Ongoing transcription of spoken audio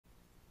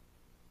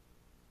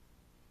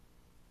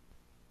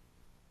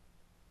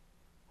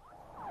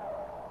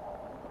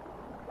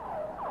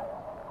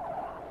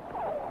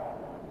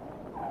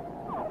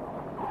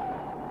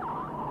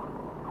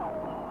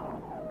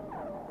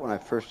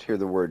first hear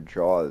the word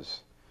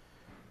Jaws,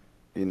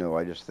 you know,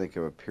 I just think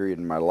of a period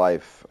in my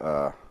life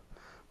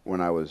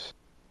when I was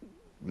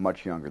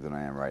much younger than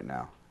I am right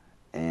now.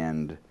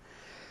 And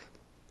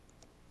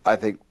I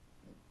think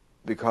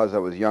because I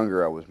was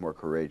younger, I was more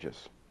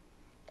courageous,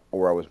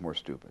 or I was more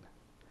stupid.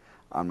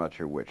 I'm not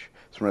sure which.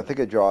 So when I think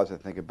of Jaws, I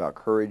think about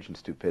courage and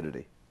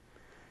stupidity.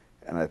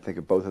 And I think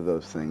of both of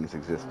those things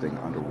existing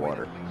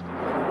underwater.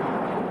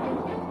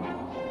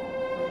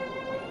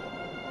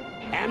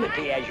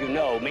 Amity, as you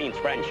know, means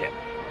friendship.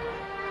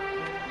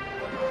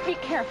 Be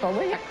careful,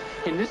 will you?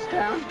 In this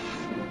town?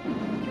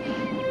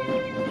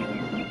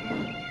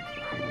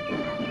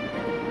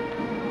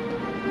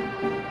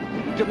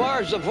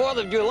 Tomorrow's the 4th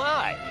of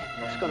July.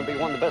 It's going to be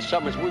one of the best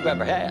summers we've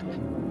ever had.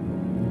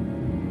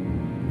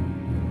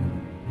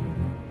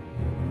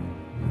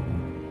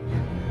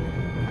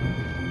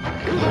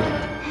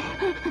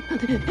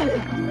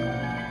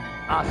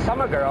 A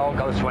summer girl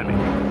goes swimming.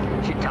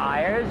 She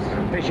tires,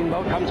 fishing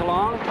boat comes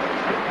along.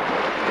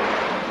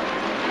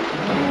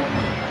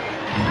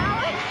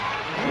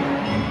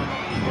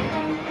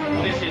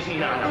 This is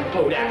not a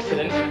boat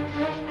accident.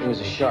 It was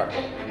a shark.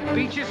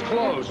 Beach is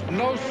closed.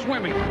 No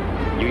swimming.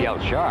 You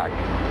yelled shark.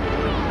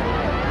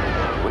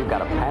 We've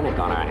got a panic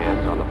on our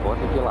hands on the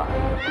 4th of July.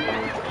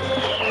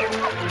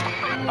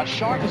 A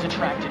shark is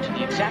attracted to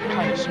the exact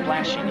kind of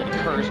splashing that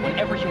occurs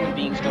whenever human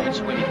beings go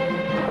swimming.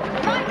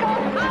 Michael,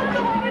 out of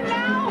the water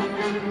now!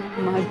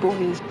 My boy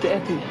is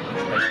dead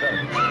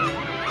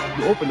now.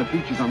 You open the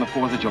beaches on the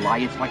 4th of July,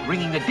 it's like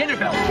ringing the dinner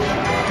bell.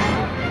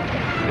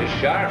 This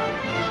shark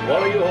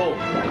swallow you whole.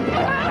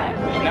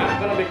 It's not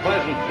going to be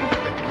pleasant.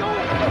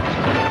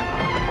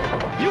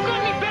 You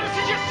got any better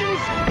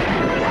suggestions?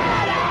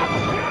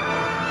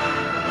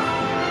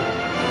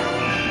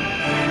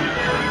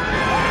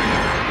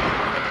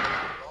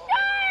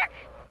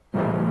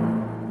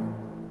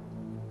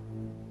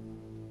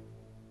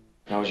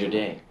 How was your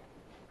day?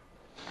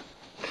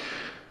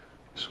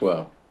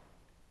 Swell.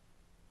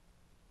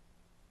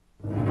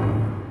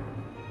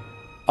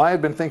 I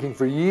had been thinking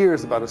for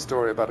years about a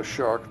story about a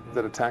shark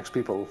that attacks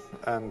people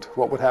and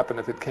what would happen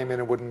if it came in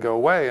and wouldn't go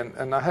away,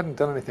 and I hadn't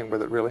done anything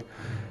with it really.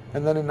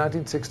 And then in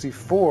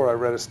 1964 I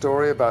read a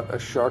story about a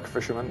shark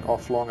fisherman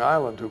off Long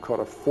Island who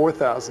caught a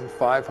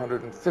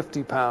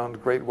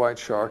 4,550-pound great white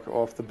shark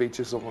off the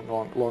beaches of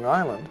Long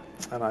Island.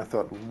 And I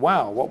thought,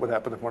 wow, what would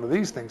happen if one of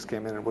these things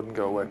came in and wouldn't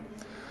go away?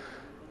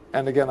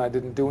 And again, I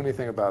didn't do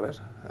anything about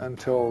it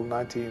until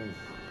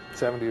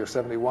 1970 or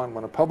 71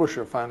 when a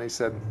publisher finally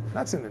said,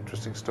 that's an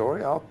interesting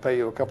story, I'll pay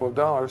you a couple of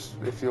dollars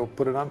if you'll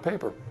put it on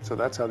paper. So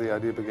that's how the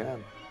idea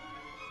began.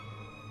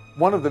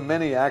 One of the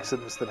many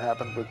accidents that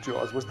happened with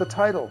Jaws was the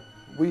title.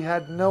 We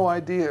had no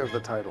idea of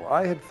the title.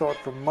 I had thought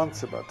for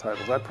months about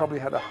titles. I probably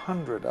had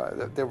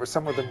 100.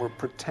 Some of them were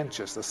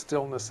pretentious, A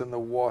Stillness in the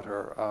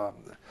Water,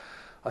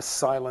 A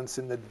Silence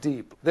in the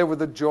Deep. There were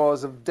the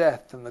Jaws of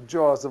Death and the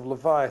Jaws of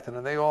Leviathan,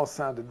 and they all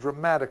sounded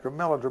dramatic or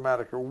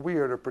melodramatic or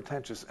weird or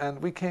pretentious. And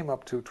we came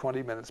up to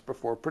 20 minutes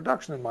before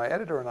production, and my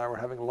editor and I were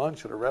having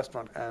lunch at a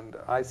restaurant, and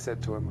I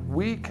said to him,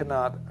 we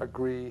cannot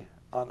agree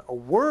on a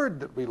word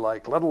that we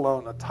like, let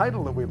alone a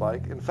title that we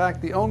like. In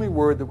fact, the only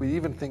word that we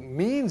even think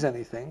means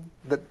anything,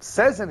 that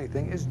says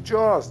anything, is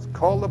Jaws.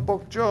 Call the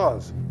book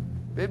Jaws.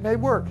 It may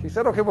work. He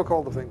said, okay, we'll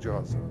call the thing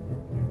Jaws.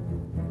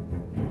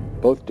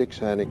 Both Dick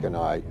Zanuck and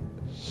I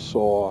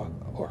saw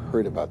or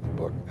heard about the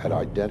book at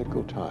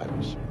identical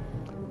times.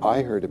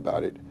 I heard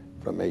about it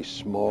from a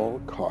small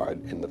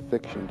card in the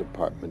fiction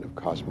department of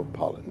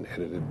Cosmopolitan,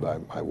 edited by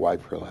my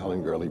wife,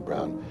 Helen Gurley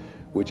Brown,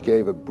 which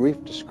gave a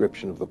brief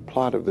description of the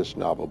plot of this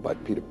novel by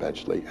Peter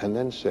Benchley, and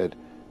then said,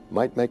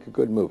 might make a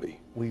good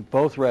movie. We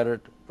both read it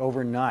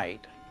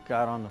overnight,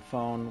 got on the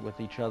phone with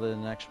each other the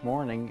next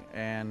morning,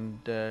 and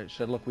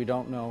said, look, we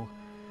don't know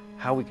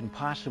how we can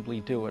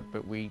possibly do it,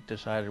 but we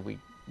decided we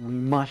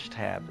must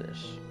have this.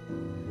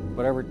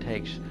 Whatever it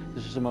takes,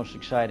 this is the most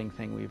exciting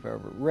thing we've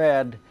ever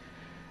read,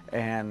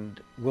 and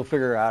we'll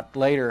figure out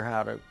later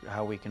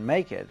how we can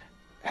make it.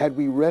 Had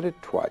we read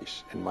it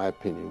twice, in my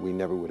opinion, we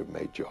never would have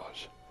made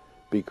Jaws,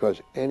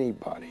 because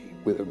anybody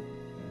with a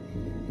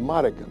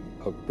modicum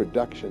of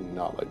production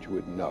knowledge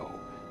would know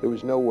there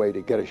was no way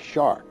to get a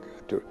shark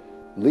to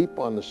leap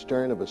on the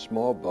stern of a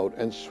small boat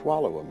and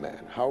swallow a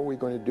man. How are we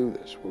going to do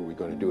this? Were we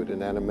going to do it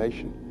in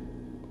animation?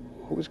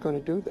 Who was going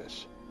to do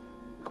this?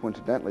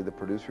 Coincidentally, the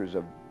producers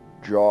of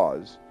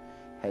Jaws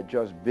had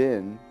just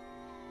been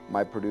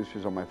my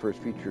producers on my first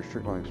feature,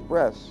 Strickland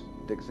Express,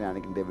 Dick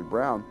Zanuck and David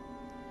Brown.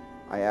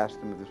 I asked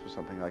them if this was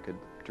something I could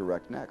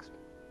direct next.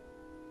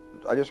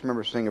 I just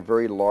remember seeing a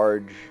very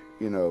large,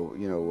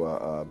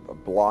 a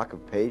block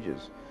of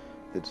pages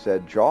that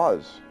said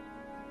Jaws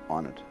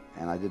on it,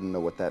 and I didn't know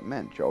what that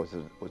meant. Was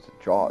it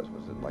Jaws?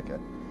 Was it like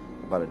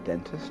about a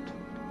dentist?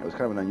 It was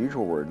kind of an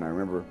unusual word, and I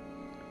remember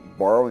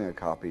borrowing a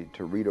copy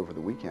to read over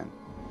the weekend.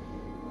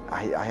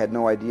 I had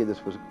no idea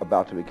this was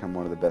about to become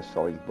one of the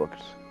best-selling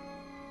books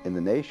in the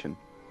nation,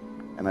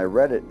 and I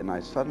read it, and I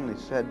suddenly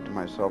said to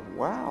myself,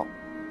 wow,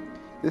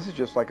 this is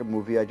just like a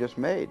movie I just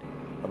made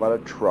about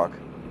a truck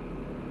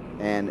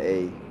and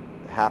a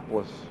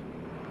hapless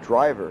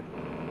driver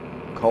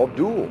called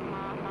Duel.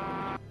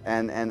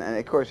 And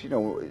of course, you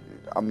know,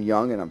 I'm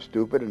young and I'm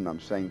stupid and I'm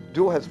saying,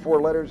 Duel has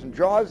 4 letters and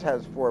Jaws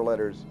has 4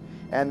 letters.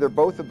 And they're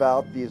both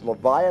about these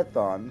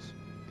leviathans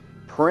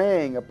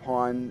preying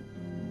upon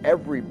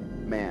every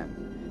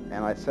man.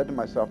 And I said to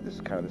myself, this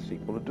is kind of the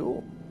sequel to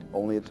Duel,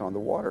 only it's on the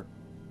water.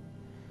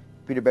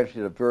 Peter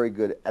Benchley did a very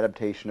good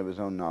adaptation of his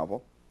own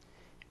novel.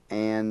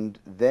 And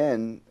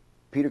then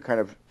Peter kind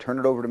of turned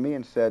it over to me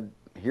and said,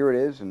 here it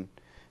is, and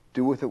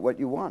do with it what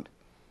you want.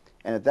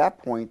 And at that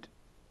point,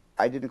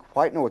 I didn't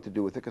quite know what to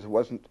do with it because it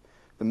wasn't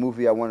the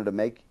movie I wanted to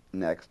make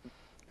next.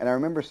 And I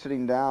remember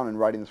sitting down and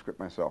writing the script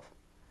myself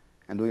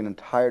and doing an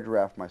entire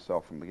draft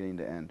myself from beginning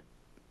to end.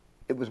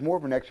 It was more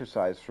of an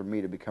exercise for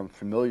me to become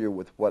familiar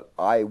with what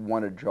I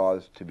wanted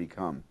Jaws to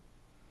become.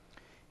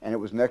 And it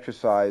was an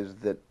exercise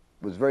that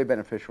was very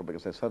beneficial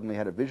because I suddenly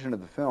had a vision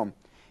of the film,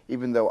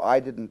 even though I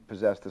didn't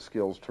possess the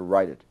skills to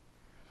write it.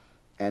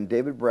 And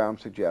David Brown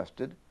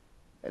suggested,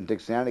 and Dick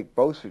Zanuck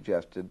both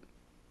suggested,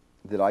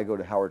 that I go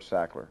to Howard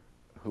Sackler,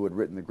 who had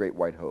written The Great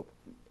White Hope.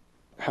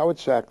 Howard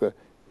Sackler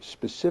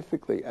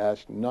specifically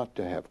asked not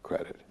to have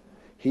credit.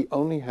 He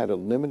only had a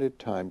limited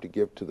time to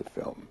give to the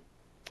film,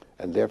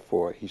 and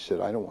therefore he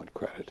said, I don't want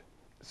credit.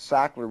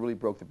 Sackler really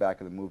broke the back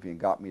of the movie and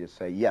got me to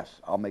say,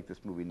 yes, I'll make this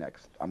movie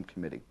next. I'm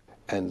committing.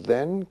 And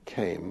then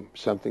came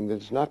something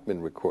that's not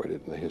been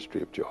recorded in the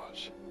history of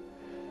Jaws.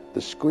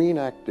 The Screen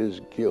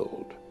Actors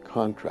Guild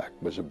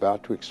contract was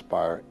about to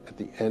expire at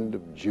the end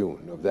of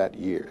June of that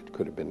year. It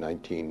could have been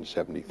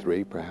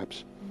 1973,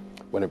 perhaps,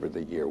 whenever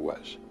the year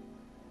was.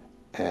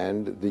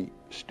 And the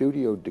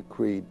studio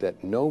decreed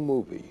that no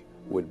movie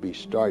would be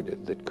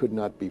started that could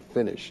not be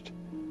finished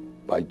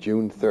by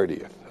June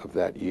 30th of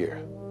that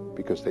year,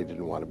 because they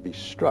didn't want to be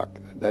struck.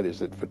 That is,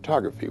 that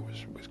photography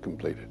was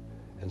completed.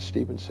 And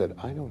Stephen said,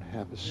 I don't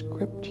have a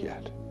script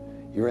yet.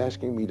 You're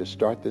asking me to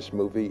start this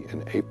movie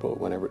in April,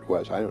 whenever it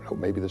was. I don't know,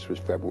 maybe this was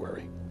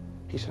February.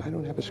 He said, I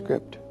don't have a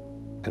script.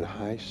 And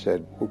I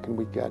said, who can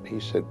we get? He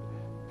said,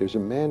 there's a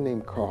man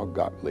named Carl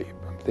Gottlieb.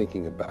 I'm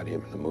thinking about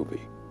him in the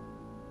movie.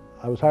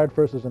 I was hired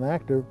first as an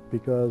actor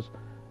because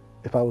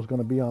if I was going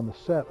to be on the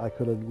set, I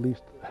could at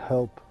least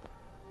help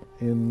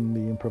in the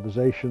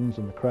improvisations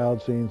and the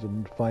crowd scenes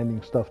and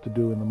finding stuff to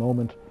do in the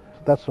moment.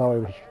 That's how I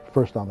was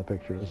first on the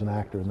picture as an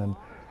actor, and then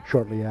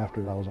shortly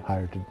after I was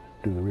hired to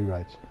do the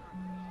rewrites.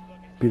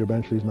 Peter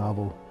Benchley's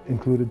novel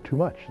included too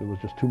much. There was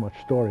just too much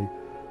story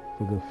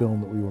for the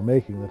film that we were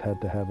making that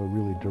had to have a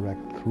really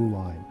direct through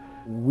line.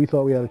 We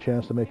thought we had a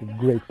chance to make a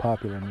great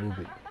popular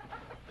movie.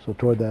 So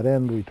toward that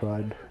end, we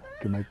tried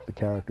to make the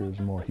characters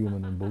more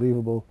human and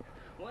believable,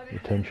 the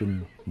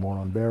tension more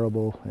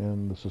unbearable,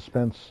 and the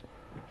suspense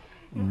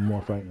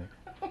more frightening.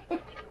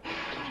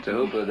 Mr.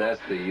 Hooper, that's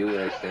the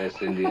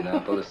USS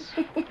Indianapolis.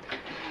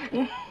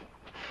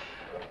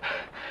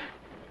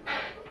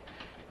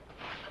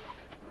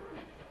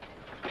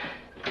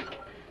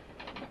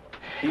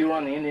 You were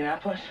on the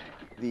Indianapolis?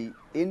 The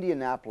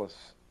Indianapolis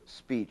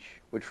speech,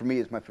 which for me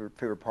is my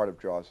favorite part of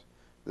Jaws,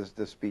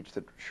 this speech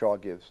that Shaw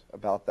gives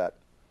about that,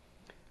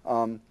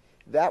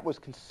 that was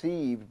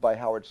conceived by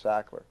Howard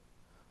Sackler,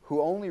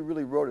 who only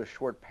really wrote a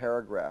short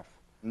paragraph.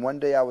 And one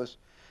day I was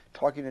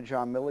talking to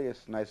John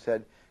Milius, and I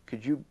said,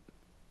 could you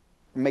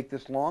make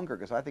this longer?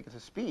 Because I think it's a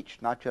speech,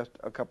 not just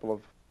a couple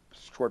of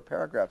short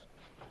paragraphs.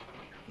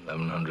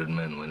 1,100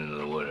 men went into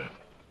the water.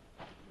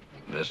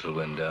 Vessel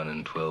went down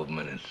in 12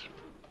 minutes.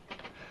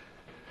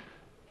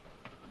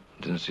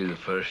 Didn't see the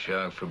first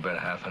shark for about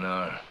half an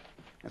hour.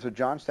 And so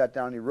John sat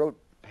down and he wrote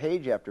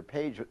page after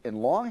page in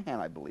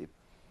longhand, I believe.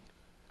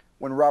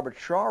 When Robert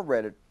Shaw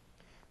read it,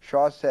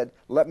 Shaw said,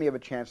 let me have a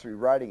chance of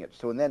rewriting it.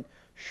 So and then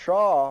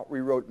Shaw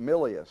rewrote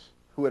Milius,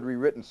 who had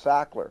rewritten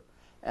Sackler,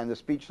 and the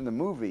speech in the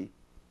movie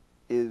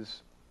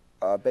is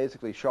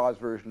basically Shaw's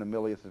version of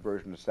Milius'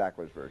 version of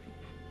Sackler's version.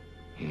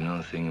 You know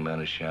the thing about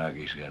a shark?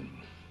 He's got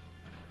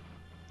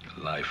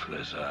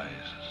lifeless eyes,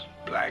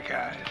 black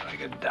eyes,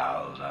 like a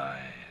doll's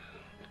eyes.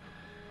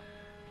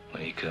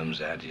 When he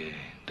comes at you, he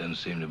doesn't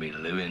seem to be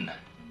living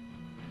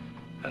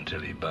until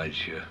he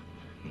bites you.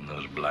 And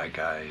those black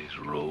eyes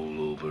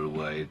roll over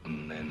white,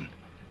 and then...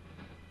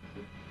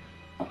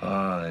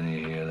 oh, then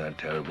you hear that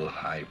terrible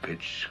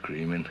high-pitched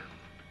screaming.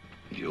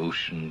 The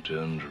ocean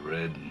turns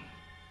red, and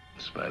in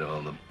spite of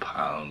all the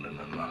pounding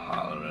and the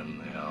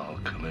hollering, they all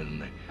come in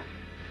and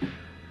they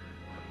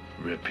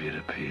rip you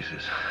to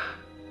pieces.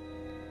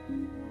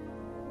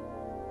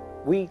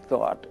 We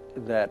thought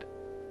that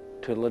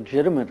to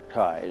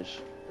legitimize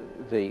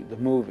the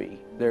movie,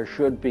 there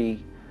should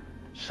be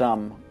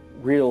some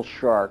real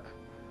shark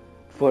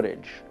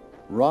footage.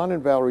 Ron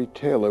and Valerie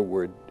Taylor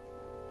were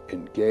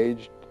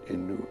engaged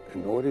in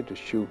order to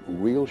shoot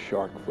real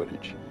shark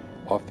footage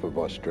off of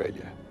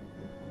Australia,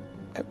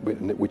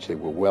 which they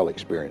were well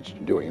experienced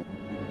in doing.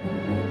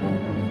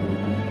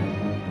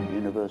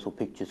 Universal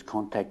Pictures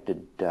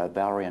contacted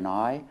Valerie and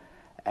I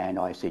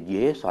said,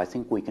 yes, I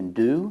think we can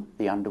do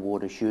the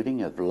underwater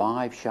shooting of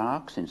live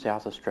sharks in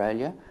South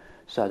Australia.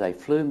 So they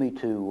flew me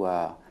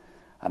to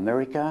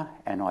America,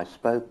 and I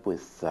spoke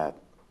with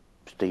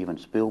Steven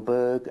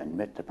Spielberg and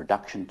met the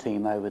production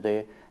team over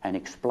there and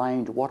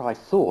explained what I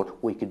thought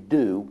we could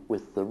do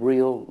with the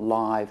real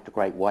live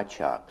great white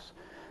sharks.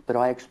 But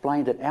I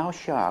explained that our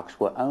sharks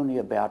were only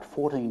about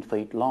 14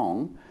 feet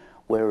long,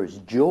 whereas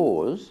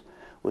Jaws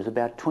was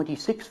about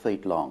 26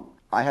 feet long.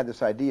 I had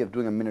this idea of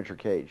doing a miniature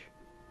cage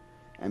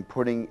and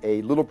putting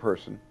a little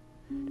person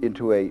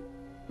into a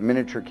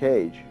miniature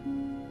cage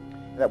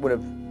that would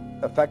have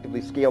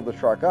effectively scaled the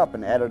shark up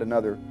and added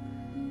another,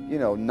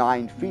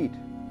 9 feet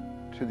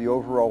to the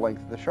overall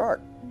length of the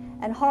shark.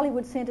 And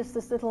Hollywood sent us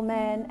this little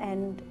man,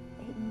 and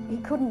he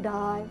couldn't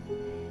dive.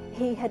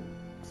 He had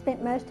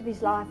spent most of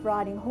his life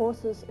riding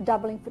horses,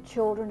 doubling for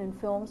children in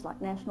films like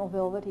National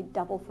Velvet. He'd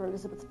double for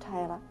Elizabeth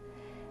Taylor.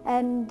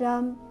 And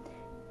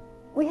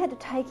we had to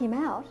take him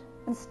out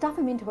and stuff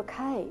him into a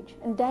cage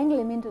and dangle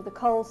him into the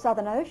cold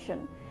Southern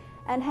Ocean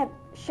and have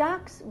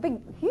sharks, big,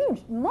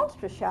 huge,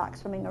 monstrous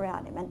sharks swimming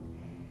around him. And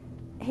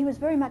he was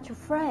very much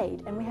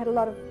afraid, and we had a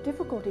lot of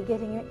difficulty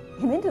getting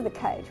him into the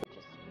cage, which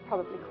is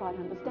probably quite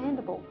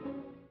understandable.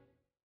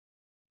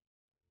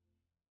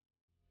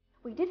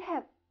 We did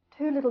have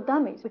 2 little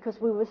dummies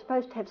because we were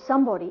supposed to have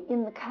somebody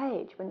in the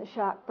cage when the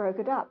shark broke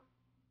it up.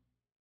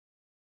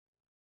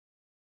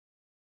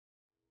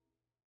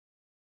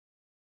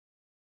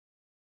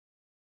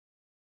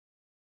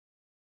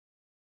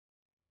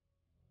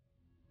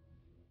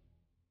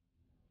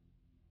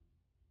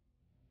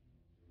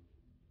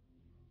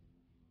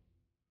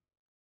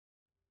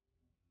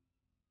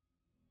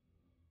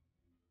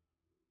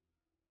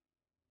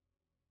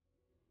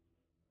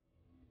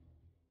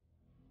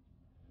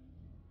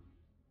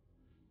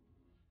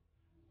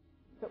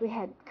 But we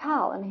had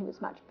Carl, and he was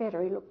much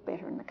better. He looked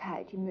better in the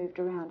cage. He moved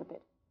around a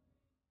bit.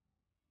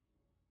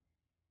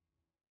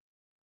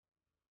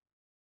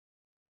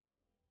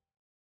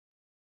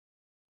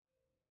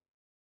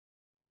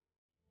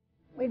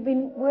 We'd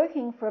been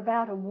working for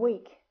about a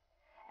week,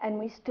 and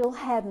we still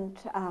hadn't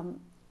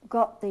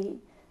got the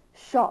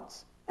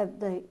shots of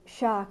the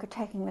shark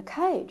attacking the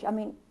cage. I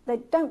mean,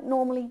 they don't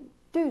normally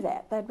do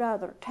that. They'd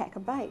rather attack a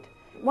bait.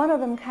 One of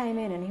them came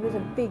in, and he was a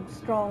big,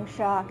 strong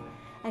shark,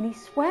 and he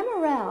swam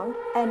around,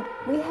 and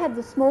we had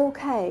the small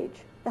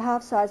cage, the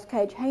half-size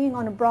cage, hanging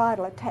on a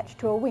bridle attached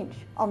to a winch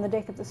on the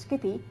deck of the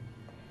Skippy,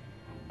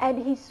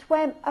 and he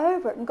swam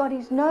over it and got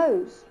his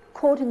nose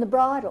caught in the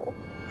bridle,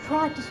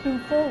 tried to swim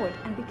forward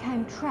and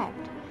became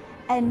trapped.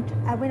 And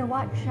when a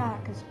white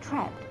shark is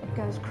trapped, it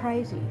goes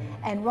crazy.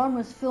 And Ron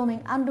was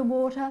filming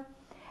underwater,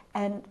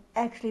 and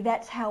actually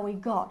that's how we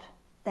got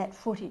that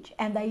footage,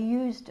 and they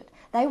used it.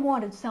 They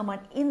wanted someone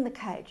in the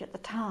cage at the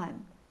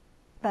time,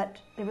 but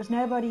there was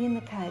nobody in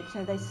the cage,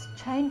 so they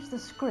changed the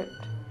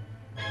script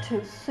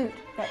to suit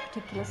that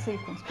particular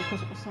sequence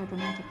because it was so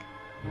dramatic.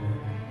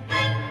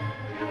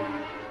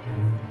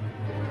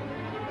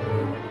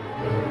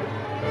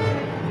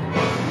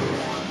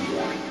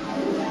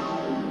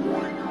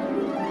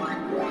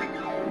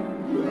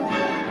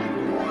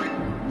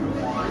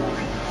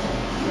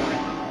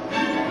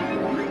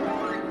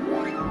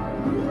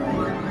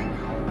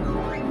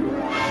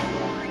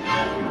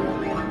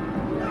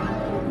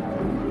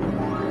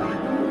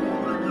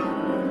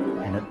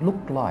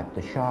 Looked like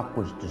the shark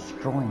was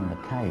destroying the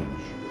cage.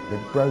 It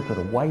broke it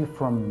away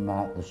from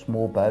the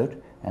small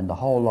boat, and the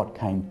whole lot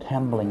came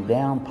tumbling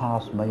down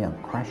past me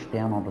and crashed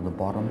down onto the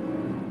bottom.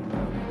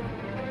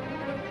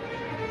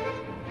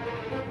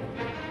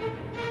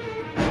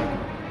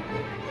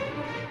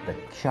 The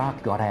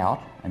shark got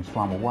out and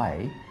swam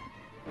away.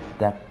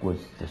 That was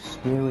the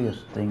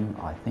scariest thing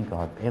I think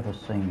I've ever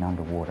seen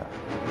underwater.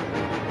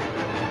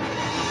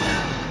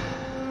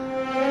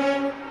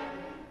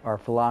 Our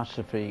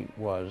philosophy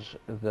was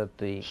that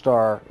the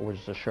star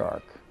was the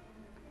shark.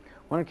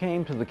 When it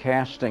came to the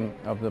casting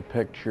of the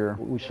picture,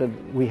 we said,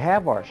 we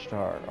have our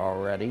star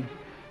already.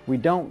 We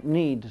don't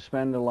need to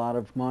spend a lot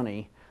of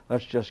money.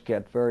 Let's just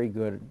get very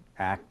good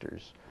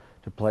actors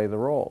to play the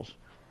roles.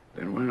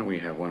 Then why don't we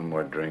have one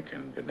more drink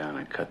and go down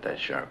and cut that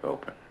shark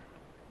open?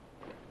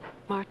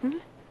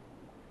 Martin,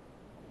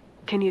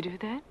 can you do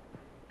that?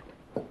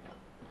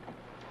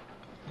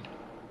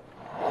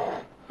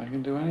 I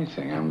can do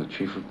anything. I'm the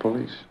chief of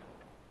police.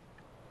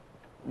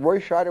 Roy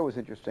Scheider was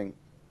an interesting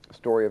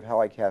story of how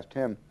I cast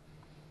him,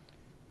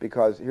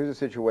 because here's a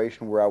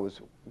situation where I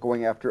was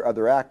going after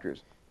other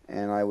actors,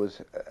 and I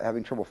was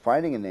having trouble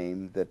finding a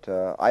name that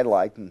I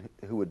liked and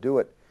who would do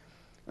it.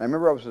 And I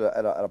remember I was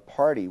at a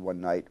party one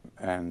night,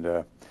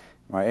 and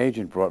my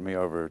agent brought me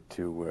over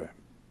to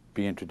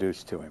be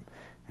introduced to him.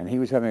 And he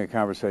was having a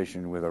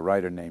conversation with a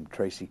writer named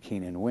Tracy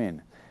Keenan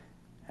Wynn.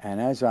 And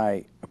as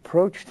I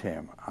approached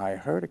him, I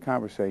heard a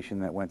conversation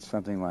that went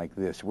something like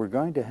this. We're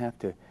going to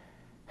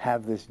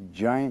have this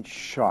giant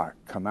shark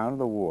come out of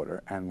the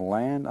water and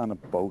land on a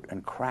boat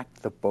and crack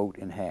the boat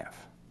in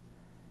half.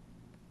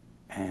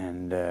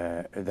 And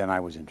then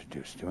I was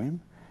introduced to him,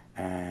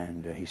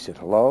 and he said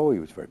hello. He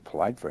was very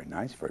polite, very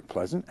nice, very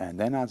pleasant. And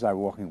then as I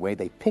was walking away,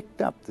 they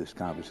picked up this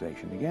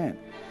conversation again.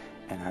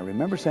 And I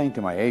remember saying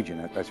to my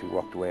agent as we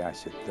walked away, I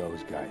said,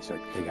 those guys,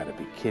 they got to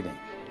be kidding.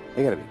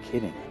 They gotta be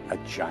kidding. A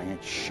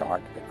giant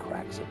shark that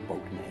cracks a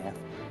boat in half?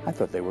 I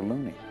thought they were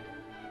loony.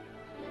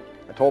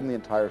 I told him the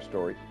entire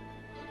story.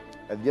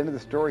 At the end of the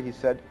story, he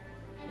said,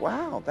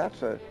 "Wow,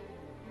 that's a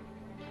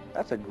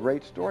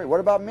great story. What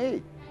about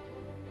me?"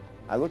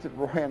 I looked at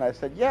Roy and I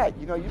said, "Yeah,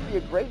 you know, you'd be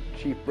a great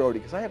Chief Brody,"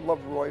 because I had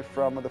loved Roy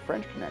from The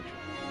French Connection.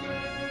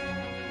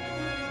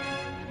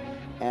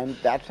 And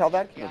that's how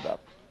that came about.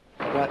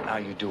 What are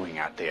you doing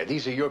out there?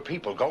 These are your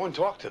people. Go and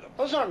talk to them.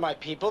 Those aren't my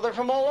people. They're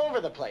from all over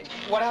the place.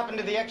 What happened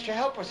to the extra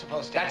help we're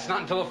supposed to have? That's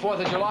not until the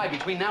 4th of July.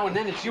 Between now and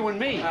then, it's you and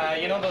me.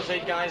 You know those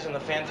 8 guys in the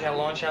fantail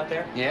launch out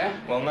there? Yeah?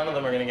 Well, none of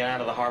them are going to get out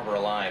of the harbor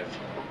alive.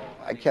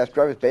 I cast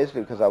Dreyfuss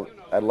basically because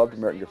I loved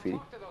American Graffiti,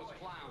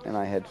 and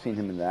I had seen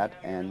him in that,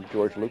 and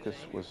George Lucas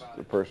was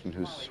the person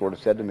who sort of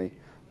said to me,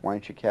 "Why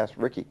don't you cast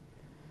Ricky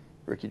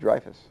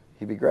Dreyfuss?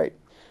 He'd be great."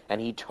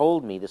 And he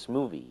told me this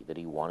movie that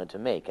he wanted to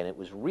make, and it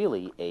was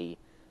really a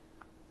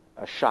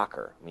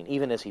shocker. I mean,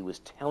 even as he was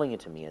telling it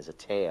to me as a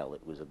tale,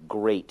 it was a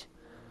great,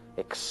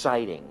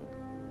 exciting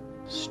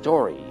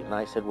story. And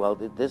I said, well,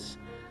 this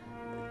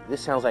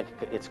sounds like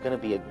it's going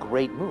to be a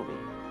great movie.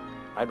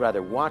 I'd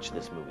rather watch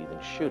this movie than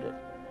shoot it,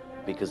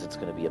 because it's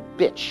going to be a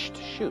bitch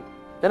to shoot.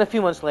 Then a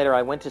few months later,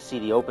 I went to see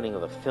the opening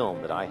of a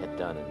film that I had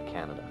done in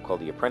Canada called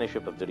The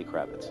Apprenticeship of Duddy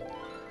Kravitz.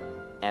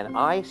 And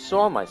I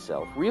saw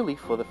myself really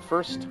for the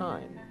first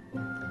time.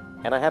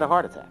 And I had a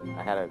heart attack.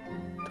 I had a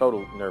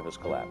total nervous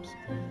collapse.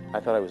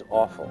 I thought I was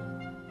awful.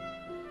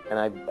 And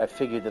I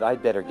figured that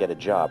I'd better get a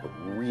job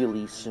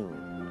really soon.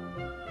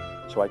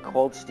 So I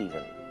called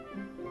Stephen.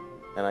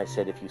 And I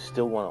said, if you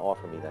still want to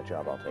offer me that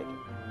job, I'll take it.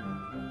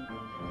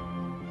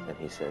 And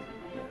he said,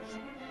 yes.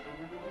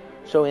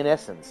 So in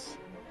essence,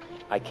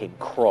 I came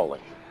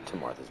crawling to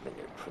Martha's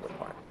Vineyard for the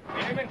part.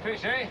 Game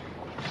fish, eh?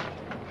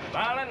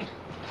 Marlin,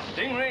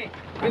 stingray,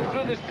 been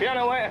through this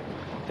piano wire.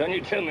 Don't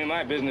you tell me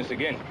my business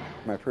again.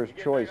 My first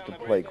choice to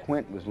play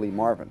Quint was Lee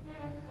Marvin,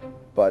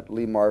 but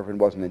Lee Marvin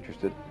wasn't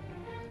interested.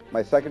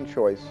 My second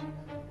choice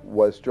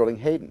was Sterling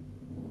Hayden,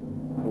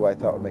 who I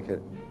thought would make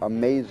an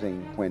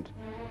amazing Quint.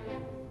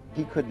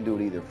 He couldn't do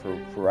it either.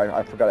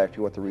 I forgot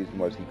actually what the reason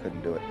was he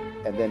couldn't do it.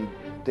 And then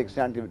Dick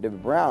Stanton and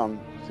David Brown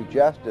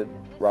suggested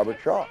Robert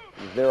Shaw.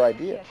 It was their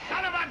idea.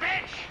 Son of a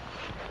bitch!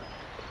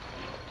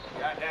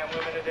 Goddamn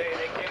women today,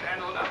 they can't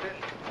handle nothing.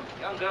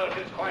 Young girls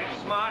is quite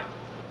smart,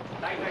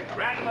 like their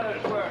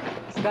grandmothers were.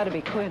 It's got to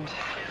be Quint.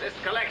 This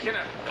collection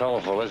of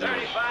Colorful, isn't it?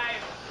 35,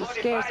 It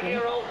scares me.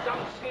 45-year-old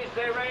donkeys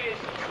they raise.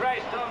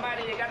 Christ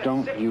almighty, you gotta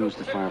Don't sit use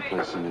through the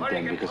fireplace in the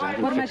den because I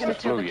What am I haven't going fixed to the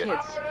tell the flue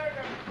yet. kids?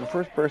 The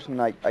first person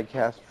I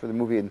cast for the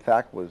movie, in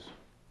fact, was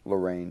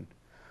Lorraine,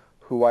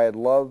 who I had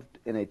loved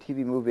in a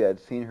TV movie I had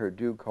seen her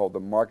do called The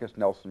Marcus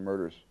Nelson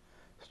Murders,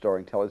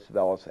 starring Telly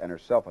Savalas and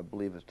herself, I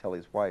believe, as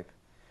Telly's wife,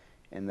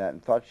 and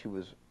thought she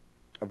was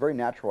a very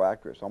natural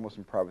actress,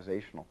 almost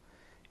improvisational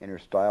in her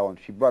style, and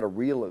she brought a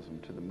realism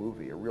to the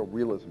movie, a real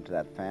realism to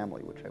that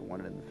family, which I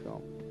wanted in the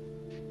film.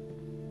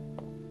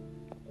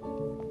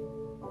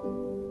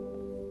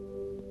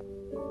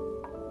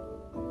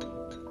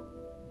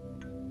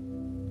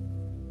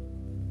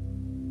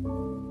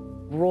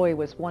 Roy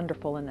was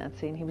wonderful in that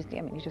scene. He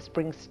just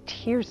brings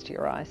tears to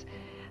your eyes.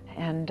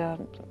 And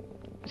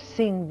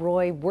seeing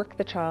Roy work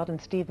the child and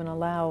Stephen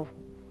allow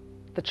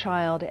the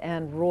child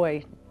and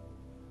Roy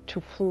to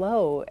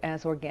flow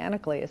as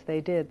organically as they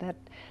did,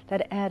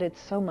 that added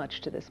so much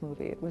to this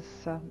movie. It was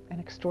an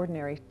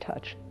extraordinary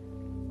touch.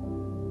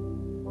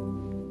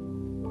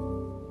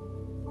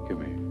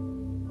 Come here.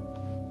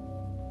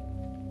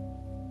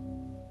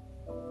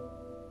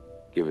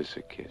 Give us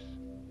a kiss.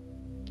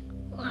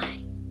 Why?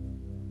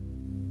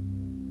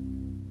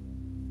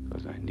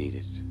 Because I need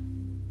it.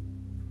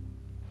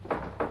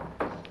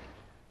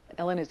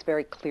 Ellen is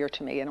very clear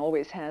to me and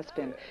always has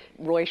been.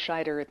 Roy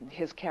Scheider,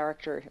 his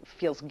character,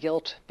 feels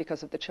guilt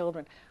because of the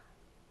children.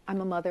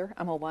 I'm a mother,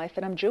 I'm a wife,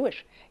 and I'm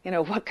Jewish. You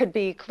know, what could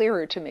be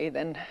clearer to me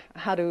than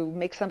how to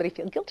make somebody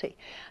feel guilty?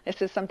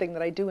 This is something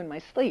that I do in my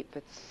sleep.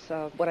 It's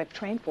what I've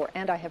trained for.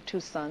 And I have 2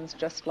 sons,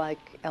 just like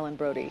Ellen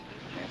Brody.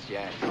 Yes,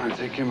 yeah. Want to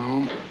take him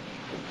home?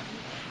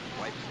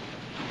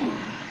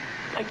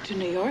 Like to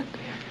New York?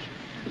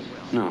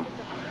 No.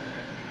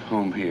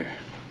 Home here.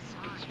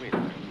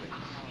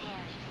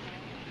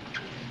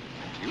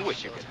 You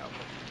wish you could help.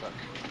 Look,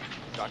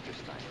 Dr.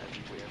 Stein,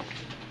 that's weird.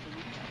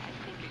 I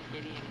think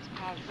Gideon is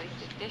probably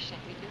sufficient.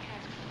 We do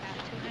have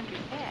about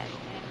 200 beds.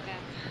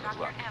 And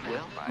Dr.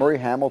 Emmett. Murray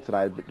Hamilton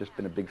I had just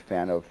been a big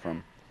fan of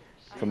from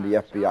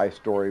the FBI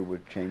story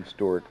with James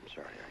Stewart.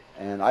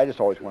 And I just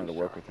always wanted to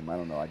work with him. I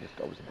don't know, I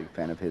was a big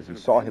fan of his and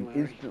saw him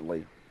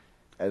instantly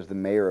as the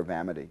mayor of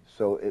Amity.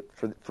 So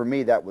for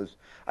me, that was,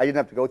 I didn't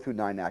have to go through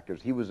 9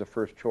 actors. He was the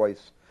first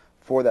choice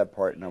for that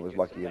part, and I was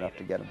lucky enough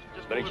to get him.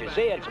 But as you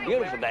see, it's a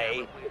beautiful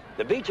day.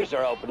 The beaches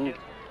are open,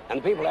 and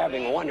the people are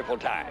having a wonderful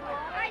time.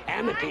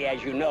 Amity,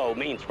 as you know,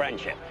 means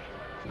friendship.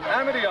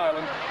 Amity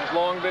Island has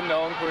long been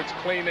known for its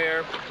clean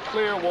air,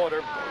 clear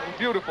water, and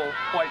beautiful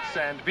white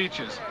sand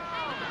beaches.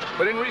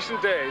 But in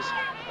recent days,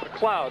 a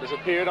cloud has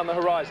appeared on the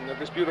horizon of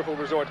this beautiful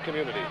resort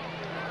community.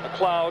 A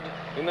cloud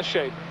in the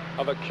shape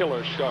of a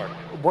killer shark.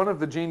 One of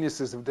the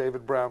geniuses of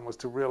David Brown was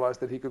to realize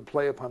that he could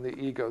play upon the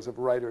egos of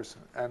writers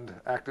and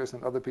actors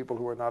and other people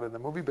who are not in the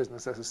movie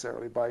business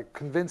necessarily by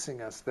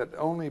convincing us that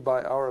only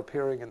by our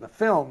appearing in the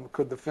film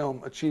could the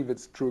film achieve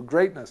its true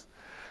greatness.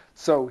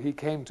 So he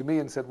came to me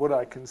and said, would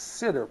I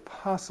consider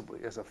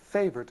possibly as a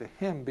favor to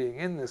him being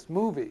in this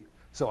movie?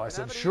 So I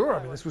said, sure.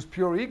 I mean, this was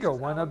pure ego.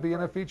 Why not be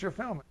in a feature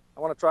film?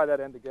 I want to try that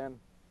end again.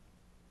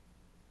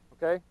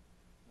 Okay?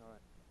 All right.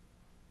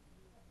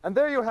 And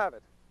there you have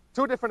it.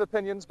 Two different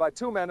opinions by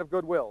two men of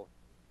goodwill.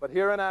 But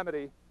here in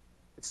Amity,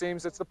 it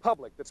seems it's the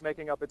public that's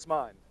making up its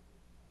mind.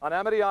 On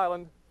Amity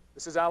Island,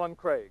 this is Alan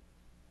Craig.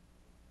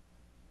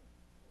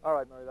 All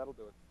right, Murray, that'll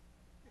do it.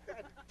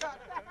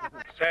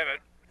 Save it.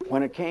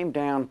 When it came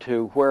down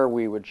to where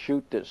we would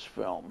shoot this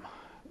film,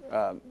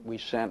 we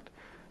sent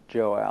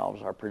Joe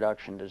Alves, our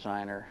production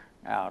designer,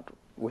 out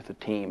with a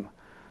team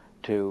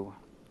to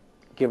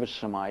give us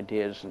some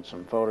ideas and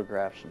some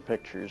photographs and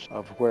pictures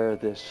of where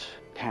this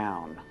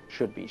town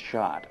should be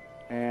shot.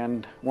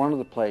 And one of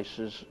the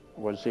places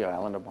was the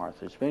island of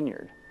Martha's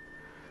Vineyard,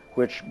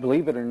 which,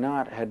 believe it or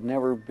not, had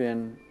never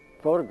been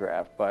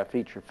photographed by a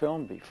feature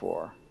film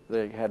before.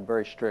 They had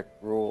very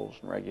strict rules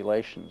and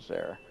regulations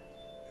there.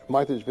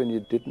 Martha's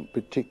Vineyard didn't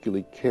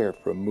particularly care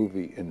for a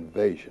movie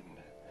invasion.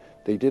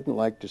 They didn't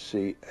like to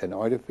see an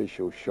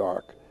artificial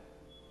shark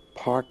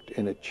parked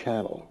in a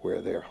channel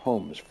where their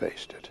homes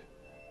faced it.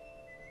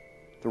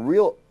 The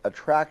real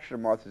attraction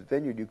of Martha's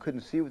Vineyard you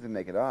couldn't see with the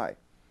naked eye.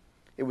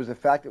 It was the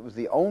fact it was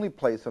the only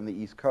place on the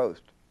East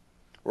Coast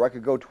where I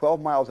could go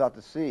 12 miles out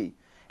to sea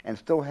and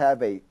still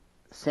have a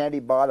sandy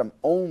bottom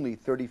only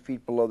 30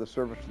 feet below the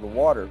surface of the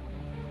water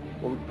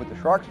where we could put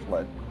the shark's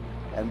sled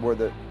and where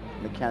the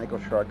mechanical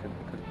shark could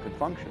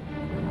function.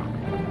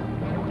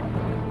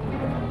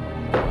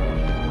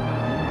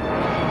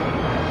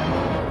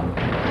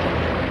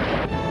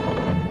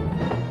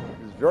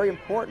 It was very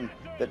important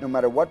that no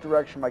matter what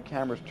direction my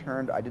cameras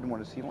turned, I didn't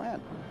want to see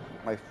land.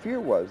 My fear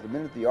was the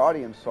minute the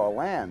audience saw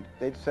land,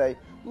 they'd say,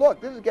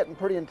 look, this is getting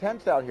pretty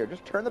intense out here.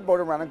 Just turn the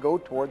boat around and go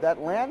toward that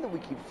land that we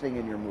keep seeing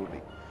in your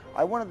movie.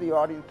 I wanted the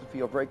audience to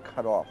feel very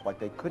cut off, like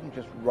they couldn't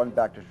just run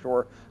back to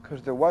shore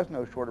because there was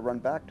no shore to run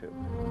back to.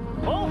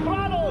 Full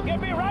throttle!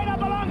 Get me right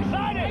up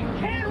alongside it!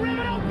 Can't rim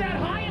it up that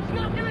high! It's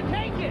not gonna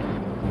take it!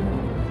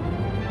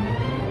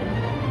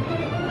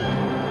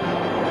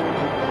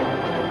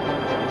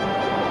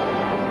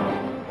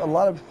 A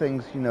lot of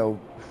things, you know,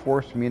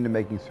 forced me into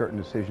making certain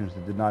decisions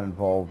that did not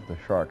involve the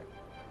shark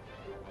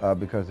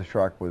because the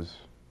shark was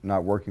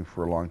not working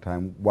for a long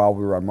time while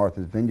we were on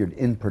Martha's Vineyard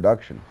in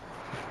production.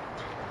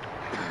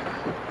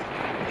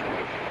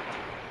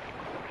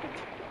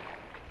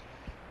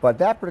 But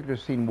that particular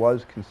scene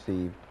was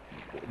conceived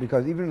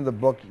because even in the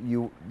book,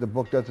 the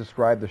book does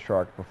describe the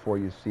shark before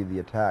you see the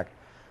attack.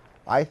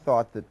 I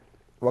thought that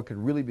what could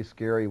really be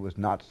scary was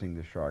not seeing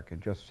the shark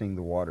and just seeing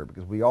the water,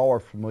 because we all are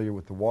familiar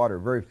with the water.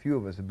 Very few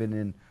of us have been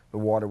in the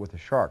water with a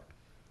shark.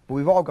 But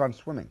we've all gone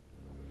swimming.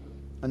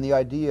 And the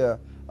idea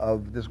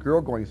of this girl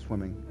going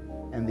swimming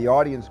and the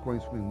audience going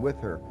swimming with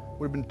her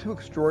would have been too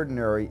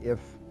extraordinary if,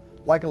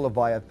 like a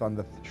leviathan,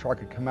 the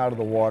shark had come out of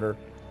the water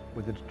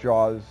with its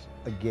jaws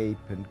agape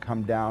and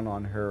come down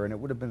on her, and it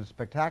would have been a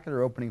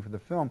spectacular opening for the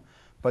film,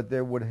 but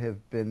there would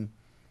have been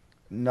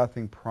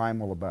nothing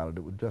primal about it.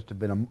 It would just have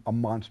been a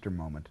monster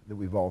moment that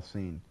we've all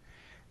seen.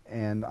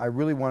 And I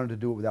really wanted to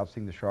do it without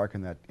seeing the shark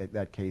in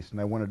that case,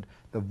 and I wanted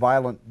the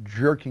violent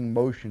jerking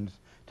motions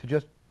to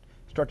just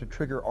start to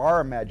trigger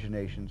our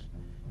imaginations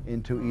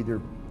into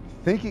either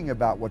thinking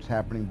about what's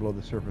happening below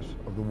the surface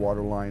of the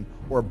waterline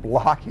or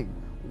blocking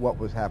what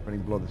was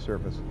happening below the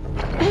surface.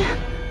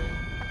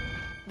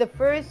 The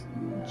first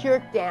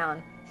jerk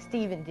down,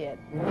 Stephen did.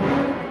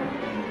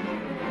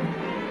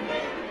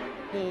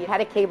 He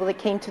had a cable that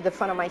came to the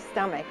front of my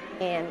stomach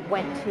and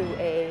went to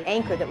an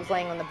anchor that was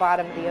laying on the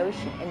bottom of the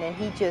ocean. And then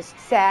he just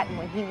sat, and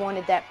when he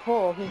wanted that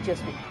pull, he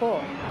just would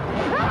pull.